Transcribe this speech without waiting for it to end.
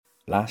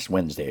Last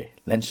Wednesday,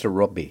 Leinster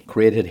Rugby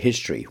created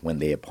history when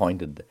they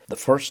appointed the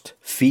first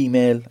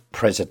female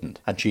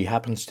president, and she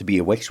happens to be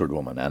a Wexford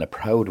woman, and a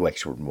proud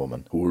Wexford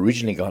woman, who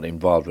originally got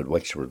involved with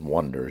Wexford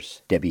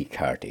Wonders, Debbie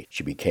Carty.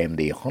 She became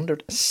the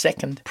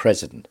 102nd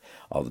president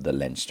of the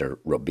Leinster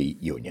Rugby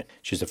Union.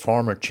 She's a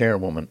former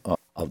chairwoman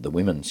of the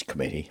Women's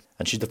Committee,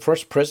 and she's the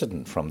first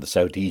president from the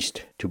South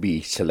East to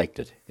be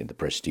selected in the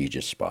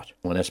prestigious spot.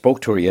 When I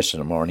spoke to her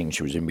yesterday morning,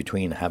 she was in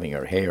between having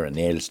her hair and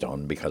nails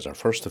done because her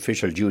first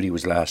official duty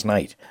was last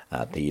night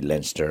at the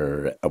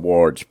Leinster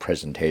Awards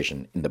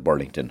presentation in the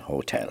Burlington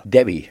Hotel.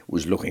 Debbie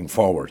was looking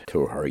forward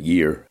to her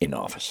year in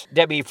office.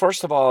 Debbie,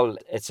 first of all,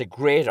 it's a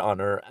great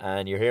honour,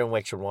 and you're here in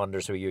Wexford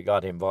Wonders, who you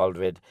got involved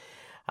with.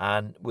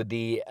 And with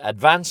the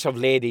advance of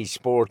ladies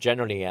sport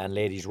generally and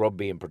ladies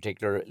rugby in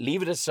particular,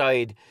 leave it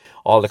aside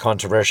all the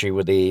controversy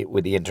with the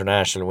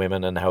international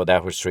women and how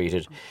that was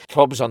treated.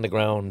 Clubs on the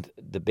ground,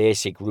 the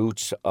basic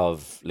roots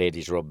of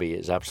ladies rugby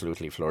is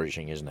absolutely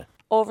flourishing, isn't it?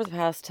 Over the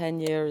past 10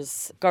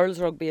 years,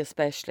 girls rugby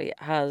especially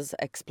has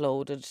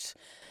exploded.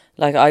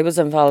 Like, I was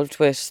involved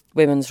with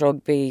women's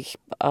rugby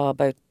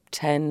about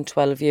 10,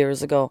 12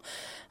 years ago,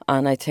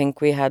 and I think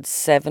we had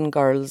 7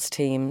 girls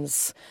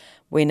teams.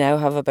 We now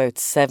have about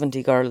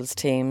 70 girls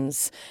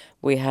teams.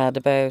 We had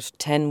about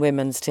 10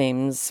 women's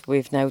teams.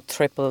 We've now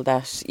tripled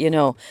that. You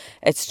know,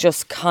 it's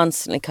just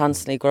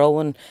constantly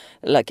growing.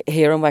 Like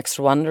here in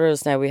Wexford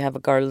Wanderers now, we have a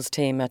girls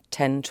team at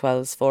 10,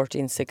 12s,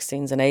 14s,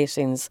 16s and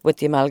 18s with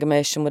the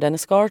amalgamation with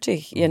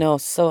Enniscorthy, you know.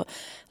 So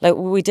like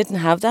we didn't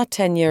have that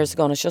 10 years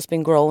ago, and it's just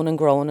been growing and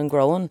growing and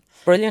growing.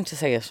 Brilliant to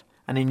see it.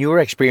 And in your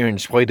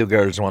experience, why do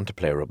girls want to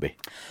play rugby?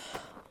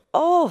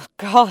 Oh,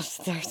 God,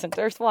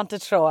 there's one to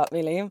throw at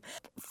me, Liam.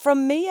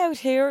 From me out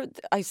here,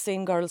 I've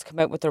seen girls come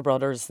out with their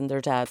brothers and their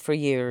dad for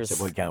years.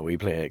 So why can't we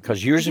play it?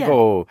 Because years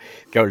ago,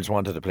 girls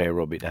wanted to play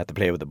rugby. They had to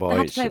play with the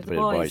boys. They had to play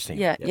with the boys. Team.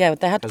 Yeah, they had to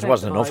play with the boys. There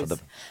wasn't enough of them.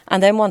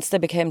 And then once they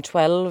became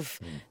 12,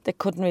 they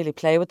couldn't really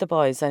play with the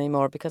boys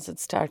anymore because it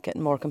started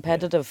getting more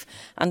competitive.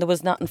 And there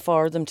was nothing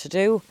for them to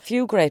do. A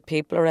few great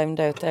people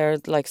around out there,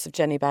 the likes of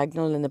Jenny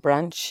Bagnall in the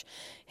branch.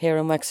 Here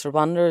in Wexford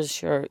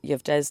Wanderers, you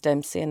have Des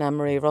Dempsey and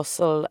Anne-Marie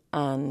Russell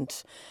and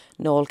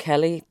Noel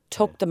Kelly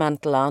took the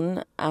mantle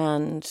on,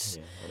 and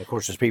of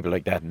course there's people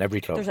like that in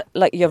every club.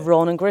 Like you have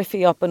Ronan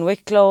Griffey up in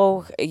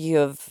Wicklow, you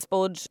have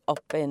Spud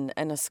up in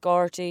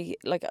Enniscorthy,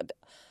 like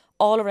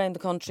all around the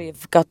country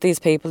you've got these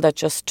people that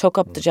just took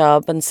up the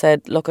job and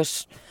said, look,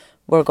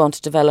 we're going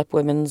to develop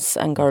women's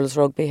and girls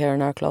rugby here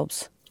in our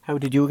clubs. How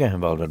did you get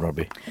involved in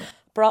rugby?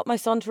 Brought my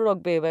son to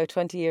rugby about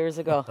 20 years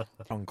ago.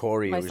 From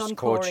Corey, who was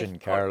coaching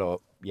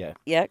Carlow.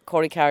 Yeah,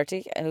 Corey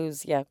Carty,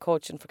 who's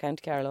coaching for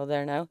County Carlow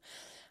there now.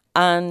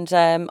 And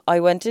I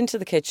went into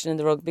the kitchen in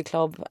the rugby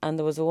club, and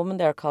there was a woman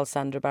there called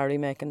Sandra Barry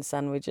making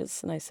sandwiches,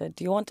 and I said,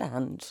 do you want a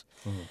hand?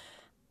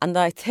 And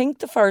I think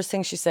the first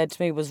thing she said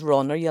to me was,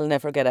 run or you'll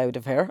never get out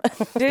of here.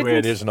 The way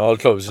it is in all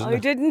clubs, isn't it? I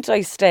didn't.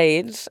 I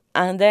stayed.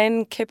 And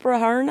then Kipper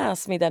Ahern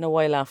asked me then a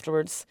while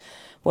afterwards,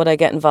 would I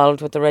get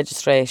involved with the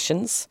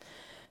registrations?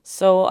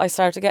 So I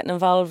started getting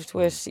involved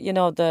with, the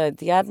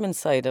admin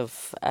side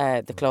of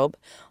the club.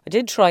 I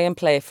did try and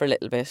play for a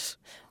little bit.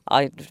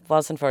 I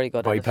wasn't very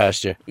good at it.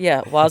 Bypassed you.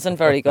 Yeah, wasn't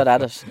very good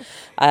at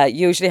it.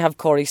 Usually have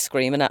Corey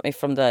screaming at me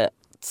from the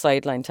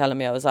sideline telling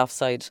me I was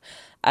offside.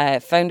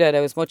 Found out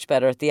I was much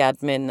better at the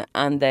admin,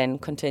 and then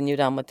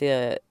continued on with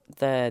the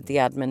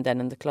admin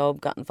then in the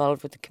club, got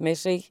involved with the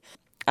committee.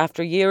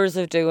 After years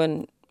of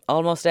doing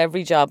almost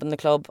every job in the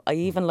club, I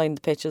even lined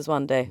the pitches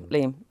one day,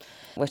 Liam,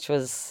 which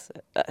was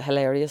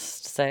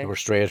hilarious to say. They were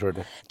straight, were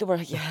they? They were,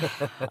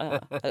 yeah.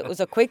 It was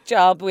a quick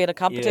job. We had a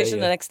competition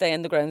the next day,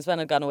 and the groundsman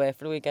had gone away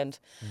for the weekend.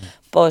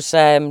 But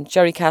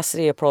Jerry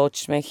Cassidy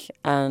approached me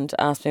and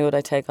asked me would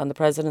I take on the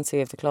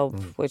presidency of the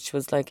club, which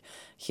was like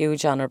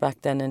huge honour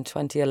back then in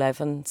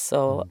 2011.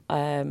 So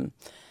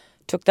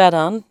took that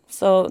on.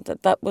 So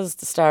that was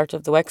the start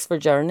of the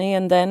Wexford journey,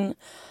 and then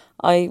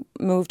I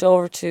moved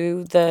over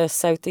to the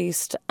South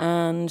East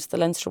and the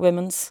Leinster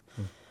Women's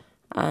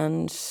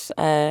and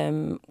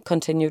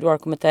continued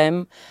working with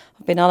them.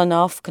 I've been on and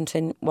off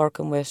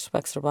working with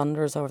Wexford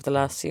Wanderers over the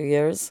last few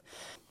years.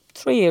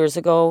 3 years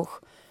ago,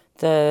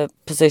 the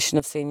position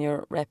of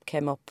senior rep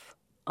came up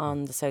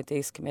on the South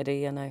East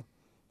committee, and I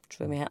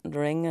threw my hat in the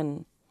ring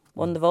and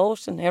won the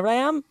vote, and here I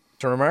am.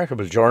 It's a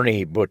remarkable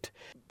journey, but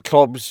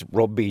clubs,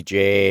 rugby,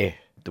 they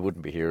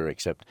wouldn't be here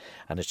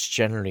and it's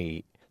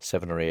generally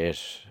 7 or 8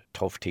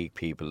 tough teak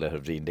people that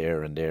have been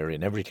there and there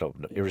in every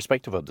club,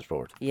 irrespective of the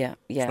sport. Yeah.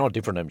 It's no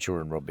different, I'm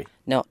sure, in rugby.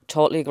 No,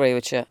 totally agree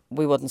with you.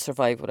 We wouldn't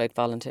survive without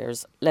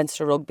volunteers.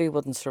 Leinster Rugby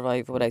wouldn't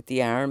survive without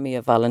the army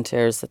of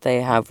volunteers that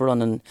they have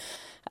running.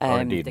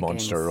 Or indeed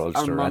Munster,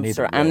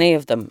 Ulster, any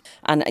of them.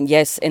 And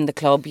yes, in the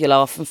club you'll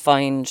often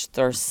find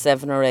there's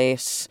 7 or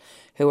 8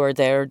 who are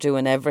there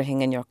doing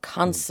everything, and you're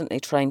constantly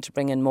trying to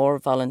bring in more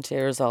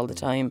volunteers all the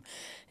time.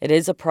 It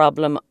is a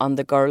problem on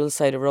the girls'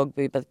 side of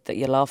rugby, but that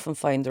you'll often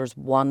find there's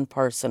one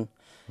person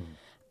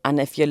And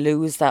if you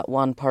lose that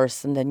one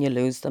person, then you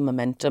lose the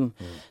momentum.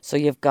 So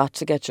you've got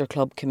to get your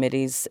club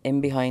committees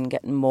in behind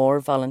getting more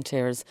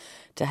volunteers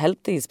to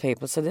help these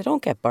people so they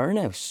don't get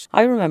burnout.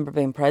 I remember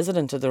being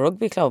president of the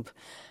rugby club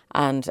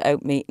and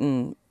out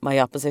meeting my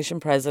opposition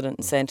president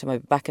and saying to him, I'll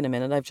be back in a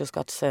minute, I've just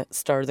got to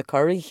stir the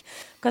curry.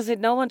 Because I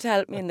had no one to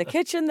help me in the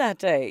kitchen that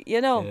day, you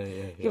know.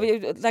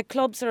 Like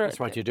clubs are... That's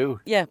what you do.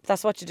 Yeah,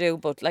 that's what you do.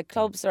 But like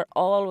clubs are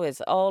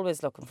always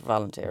looking for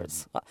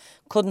volunteers.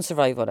 Couldn't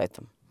survive without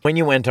them. When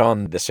you went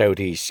on the South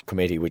East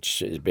Committee,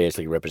 which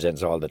basically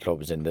represents all the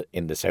clubs in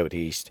the South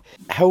East,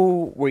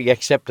 how were you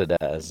accepted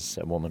as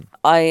a woman?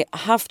 I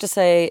have to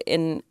say,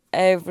 in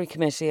every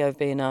committee I've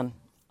been on,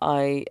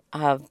 I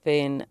have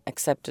been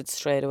accepted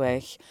straight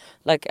away.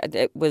 Like,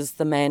 it was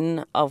the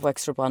men of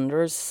Wexford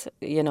Wanderers,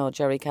 you know,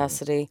 Jerry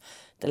Cassidy,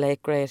 the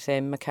late great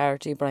Eamon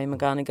McCarthy, Brian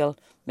McGonigal,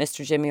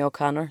 Mr. Jimmy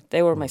O'Connor.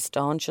 They were my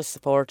staunchest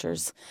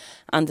supporters.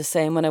 And the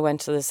same when I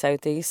went to the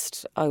South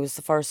East. I was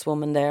the first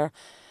woman there.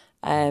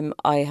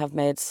 I have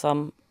made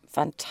some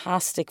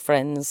fantastic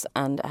friends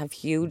and have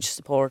huge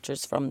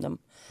supporters from them.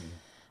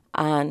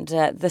 And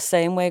the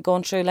same way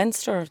going through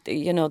Leinster,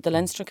 you know, the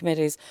Leinster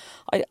committees,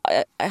 I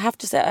have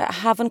to say, I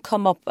haven't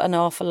come up an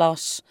awful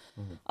lot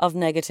of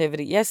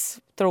negativity.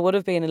 Yes, there would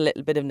have been a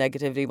little bit of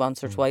negativity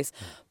once or twice,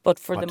 but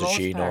for the most part... What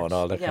does she know and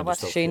all that kind of what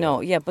stuff? does she know?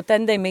 Yeah, but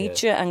then they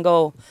meet you and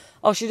go,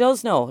 oh, she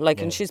does know,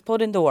 like, and she's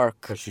put in the work.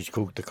 Because she's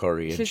cooked the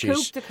curry and She's she's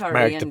cooked the curry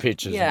marked and, the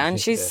pitches. Yeah, and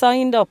she's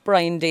signed up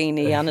Brian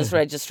Deeney on his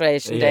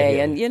registration day,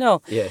 and you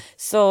know,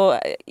 so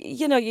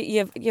you know,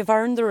 you've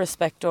earned the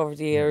respect over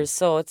the years.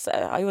 So it's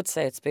I would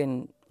say it's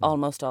been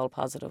almost all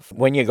positive.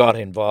 When you got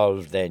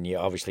involved, then you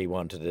obviously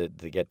wanted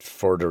to get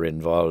further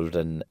involved,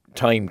 and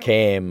time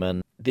came,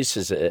 and this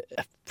is a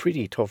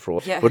pretty tough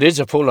role. Yeah. But it is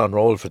a full-on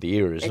role for the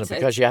year, isn't it?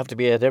 Because you have to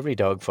be at every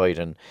dogfight,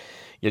 and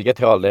you'll get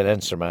to all the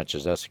Leinster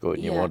matches. That's good.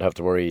 And you won't have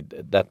to worry.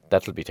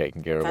 That'll be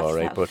taken care of, all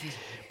right.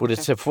 But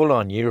it's a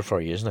full-on year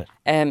for you, isn't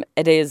it?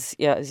 It is.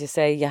 Yeah, as you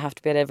say, you have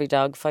to be at every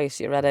dogfight.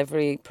 You're at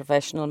every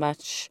professional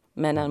match,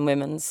 men and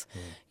women's.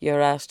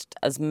 You're at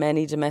as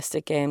many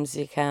domestic games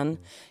as you can.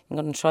 I'm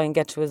going to try and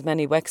get to as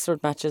many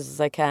Wexford matches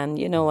as I can,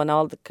 you know, and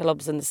all the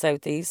clubs in the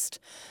South East.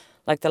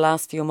 Like the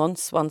last few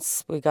months,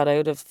 once we got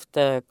out of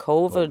the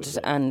COVID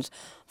and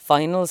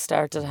finals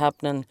started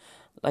happening,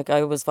 like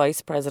I was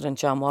vice president,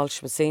 John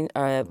Walsh was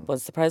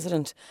the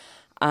president,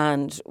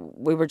 and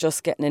we were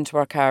just getting into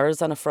our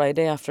cars on a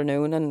Friday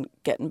afternoon and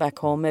getting back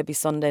home maybe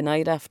Sunday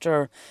night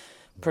after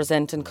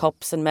presenting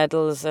cups and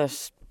medals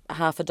at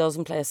half a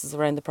dozen places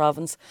around the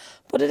province.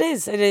 But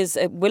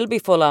it will be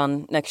full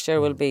on. Next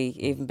year will be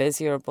even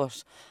busier,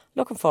 but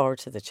looking forward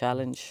to the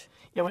challenge.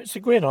 Yeah, well, it's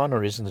a great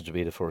honour, isn't it, to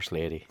be the First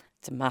Lady?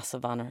 It's a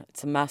massive honour.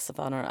 It's a massive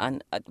honour.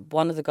 And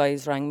one of the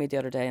guys rang me the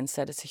other day and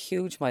said it's a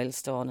huge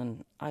milestone.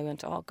 And I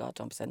went, oh God,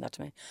 don't be saying that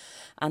to me.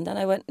 And then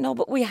I went, no,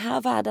 but we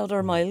have had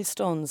other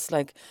milestones.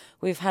 Like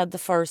we've had the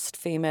first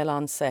female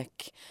on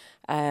SEC.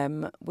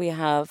 We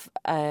have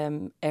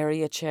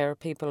area chair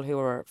people who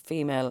are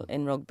female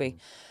in rugby.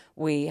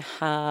 We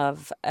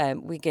have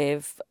we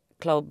gave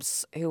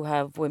clubs who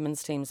have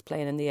women's teams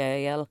playing in the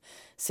AIL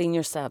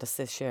senior status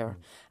this year.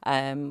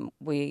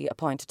 We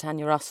appointed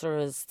Tanya Rosser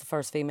as the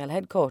first female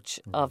head coach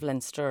of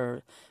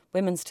Leinster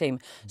women's team.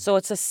 So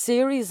it's a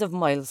series of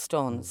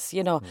milestones,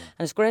 you know,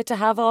 and it's great to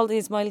have all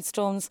these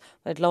milestones.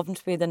 I'd love them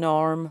to be the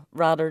norm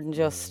rather than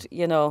just,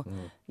 you know,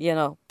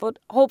 but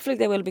hopefully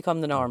they will become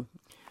the norm.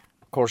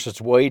 Of course,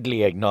 it's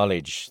widely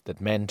acknowledged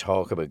that men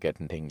talk about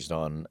getting things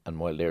done, and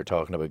while they're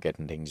talking about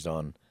getting things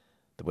done,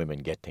 the women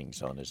get things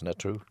done. Isn't that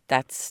true?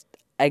 That's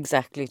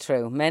exactly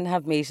true. Men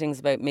have meetings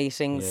about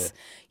meetings.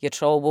 Yeah. You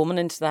throw a woman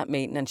into that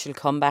meeting and she'll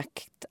come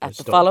back at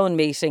the following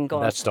meeting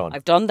going, that's done.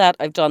 I've done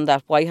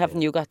that. Why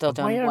haven't you got that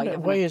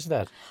done? Why is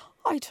that?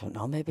 I don't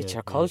know. Maybe it's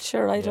your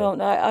culture. I don't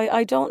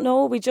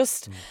know. We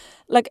just...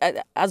 Like,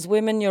 as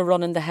women, you're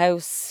running the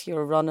house,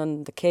 you're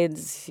running the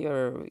kids,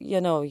 you're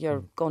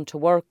going to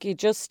work. You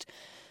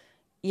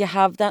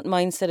have that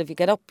mindset of you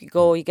get up, you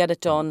go, you get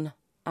it done.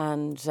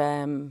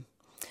 And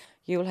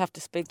you'll have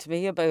to speak to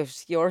me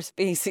about your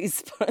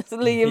species,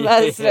 Liam,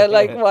 as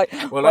like why.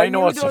 Well, I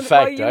know it's a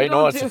fact. I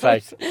know it's a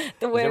fact.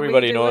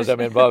 Everybody knows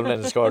I'm involved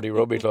in the Scotty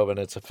Rugby Club, and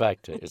it's a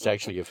fact. It's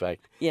actually a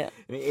fact. Yeah.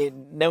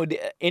 Now,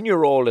 in your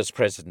role as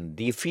president,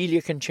 do you feel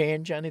you can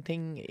change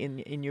anything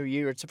in your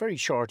year? It's a very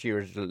short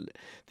year.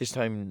 This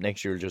time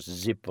next year will just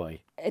zip by.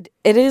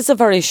 It is a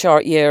very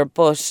short year,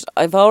 but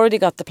I've already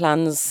got the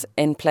plans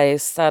in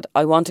place that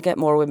I want to get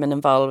more women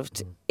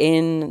involved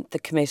in the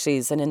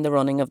committees and in the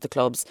running of the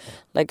clubs.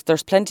 Like,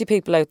 there's plenty of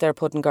people out there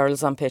putting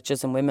girls on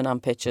pitches and women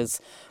on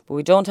pitches, but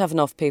we don't have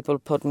enough people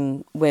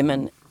putting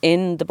women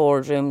in the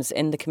boardrooms,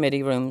 in the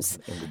committee rooms,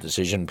 in the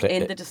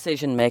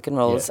decision-making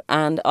roles.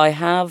 Yeah. And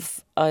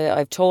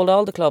I've told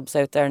all the clubs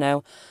out there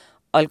now,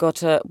 I'll go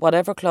to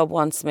whatever club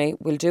wants me.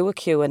 We'll do a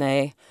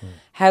Q&A.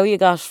 How you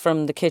got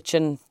from the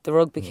kitchen, the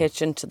rugby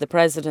kitchen, to the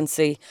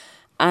presidency,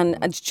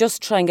 and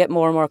just try and get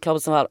more and more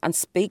clubs involved and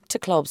speak to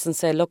clubs and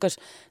say,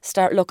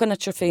 start looking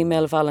at your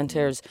female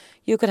volunteers.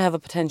 You could have a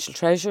potential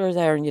treasurer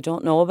there and you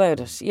don't know about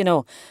it. You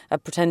know, a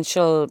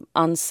potential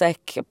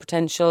ONSEC, a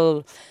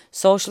potential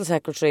social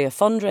secretary, a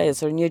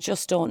fundraiser, and you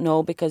just don't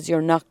know because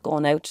you're not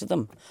going out to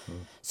them.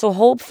 So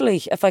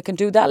hopefully, if I can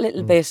do that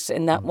little bit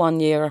in that 1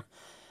 year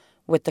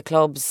with the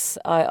clubs,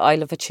 I'll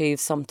have achieved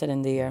something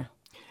in the year.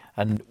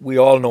 And we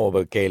all know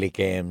about Gaelic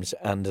games,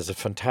 and there's a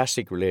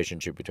fantastic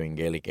relationship between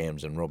Gaelic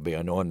games and rugby.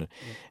 I know in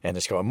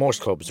Enniscorthy, most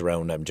clubs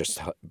around them,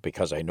 just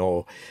because I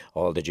know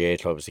all the J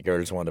clubs, the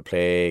girls want to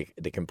play,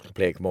 they can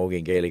play camogie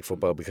and Gaelic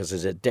football because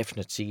there's a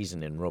definite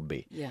season in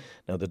rugby. Yeah.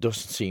 Now, there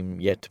doesn't seem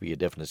yet to be a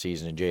definite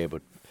season in J,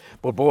 but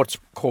both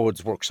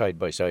codes work side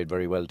by side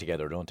very well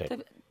together, don't they?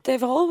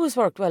 They've always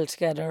worked well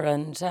together,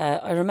 and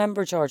I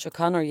remember George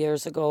O'Connor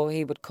years ago,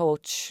 he would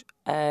coach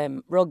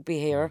rugby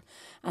here,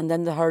 and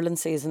then the hurling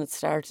season would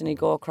start and he'd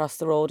go across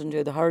the road and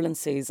do the hurling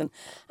season,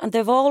 and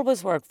they've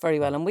always worked very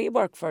well, and we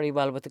work very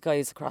well with the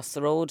guys across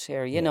the road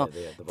here, you know.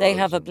 They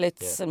have a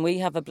blitz and we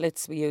have a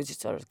blitz, we use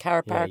sort of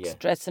car parks,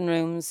 dressing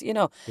rooms, you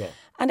know,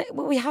 and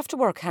we have to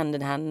work hand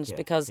in hand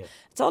because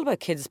it's all about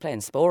kids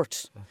playing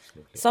sport.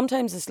 Absolutely.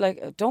 Sometimes it's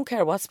like, don't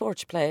care what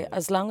sport you play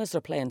as long as they're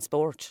playing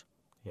sport,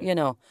 you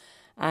know.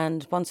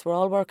 And once we're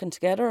all working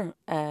together,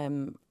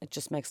 it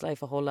just makes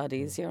life a whole lot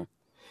easier.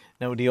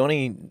 Now, the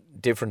only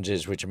difference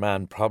is, which a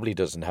man probably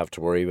doesn't have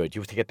to worry about,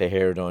 you have to get the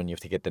hair done, you have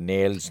to get the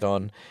nails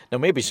done. Now,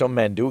 maybe some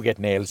men do get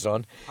nails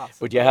done,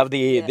 but you have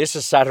this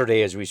is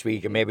Saturday as we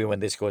speak, and maybe when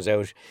this goes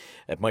out,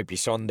 it might be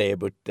Sunday,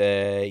 but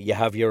you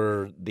have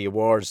the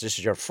awards. This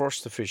is your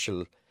first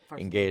official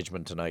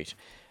engagement tonight,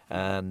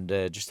 and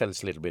just tell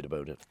us a little bit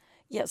about it.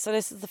 Yeah, so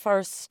this is the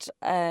first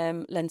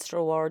Leinster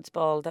Awards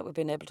ball that we've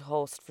been able to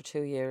host for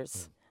 2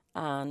 years.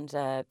 And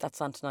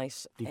that's on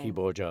tonight. Dickie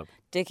Bojob.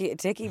 Dickie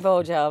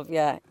Bojob,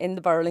 yeah, in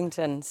the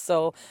Burlington.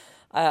 So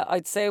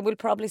I'd say we'll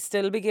probably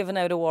still be giving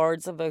out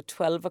awards about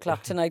 12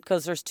 o'clock tonight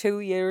because there's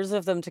 2 years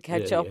of them to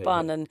catch up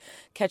on and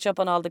catch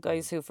up on all the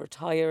guys who've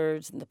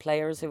retired and the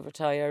players who've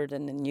retired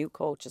and the new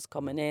coaches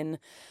coming in.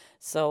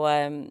 So,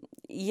 I'm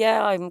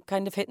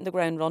kind of hitting the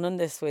ground running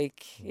this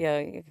week.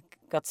 Yeah,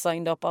 got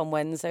signed up on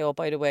Wednesday. Oh,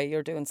 by the way,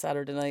 you're doing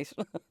Saturday night.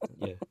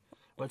 Yeah.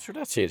 Well, sure,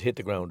 that's it. Hit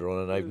the ground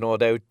running. I've no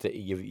doubt that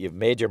you've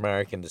made your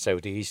mark in the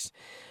southeast,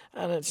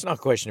 and it's not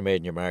a question of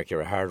making your mark.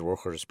 You're a hard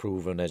worker, as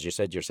proven, as you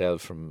said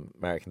yourself, from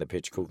marking the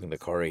pitch, cooking the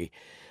curry.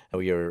 Now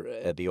you're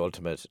at the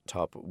ultimate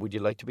top. Would you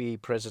like to be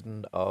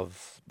president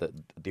of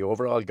the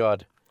overall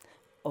God?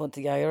 Oh,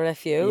 the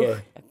IRFU?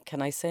 Yeah.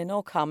 Can I say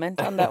no comment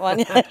on that one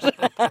yet?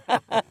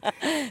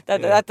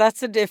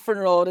 That's a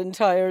different road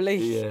entirely.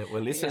 Yeah.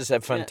 Well, this is a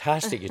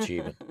fantastic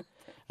achievement.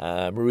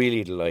 I'm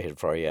really delighted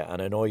for you,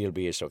 and I know you'll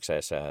be a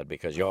success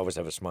because you always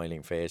have a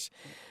smiling face,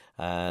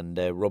 and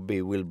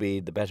rugby will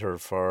be the better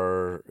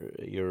for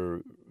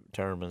your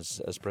term as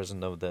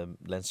president of the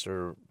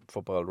Leinster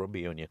Football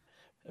Rugby Union,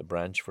 a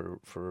branch for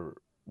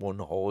 1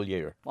 whole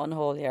year. 1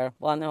 whole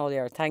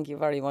year. Thank you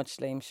very much,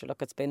 Liam. Sure,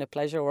 look, it's been a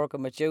pleasure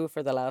working with you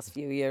for the last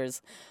few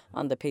years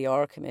on the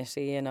PR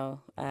committee, you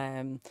know.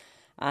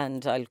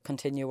 And I'll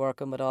continue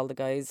working with all the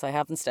guys. I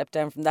haven't stepped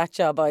down from that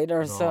job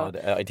either. No, so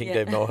I think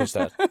they've noticed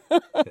that.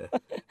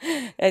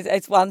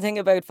 It's one thing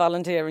about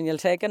volunteering. You'll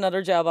take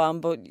another job on,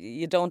 but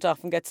you don't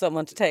often get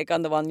someone to take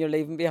on the one you're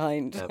leaving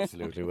behind.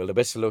 Absolutely. Well, the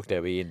best of luck,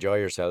 Debbie. Enjoy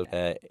yourself.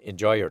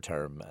 Enjoy your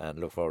term and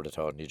look forward to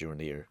talking to you during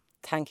the year.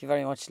 Thank you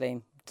very much,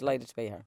 Liam. Delighted to be here.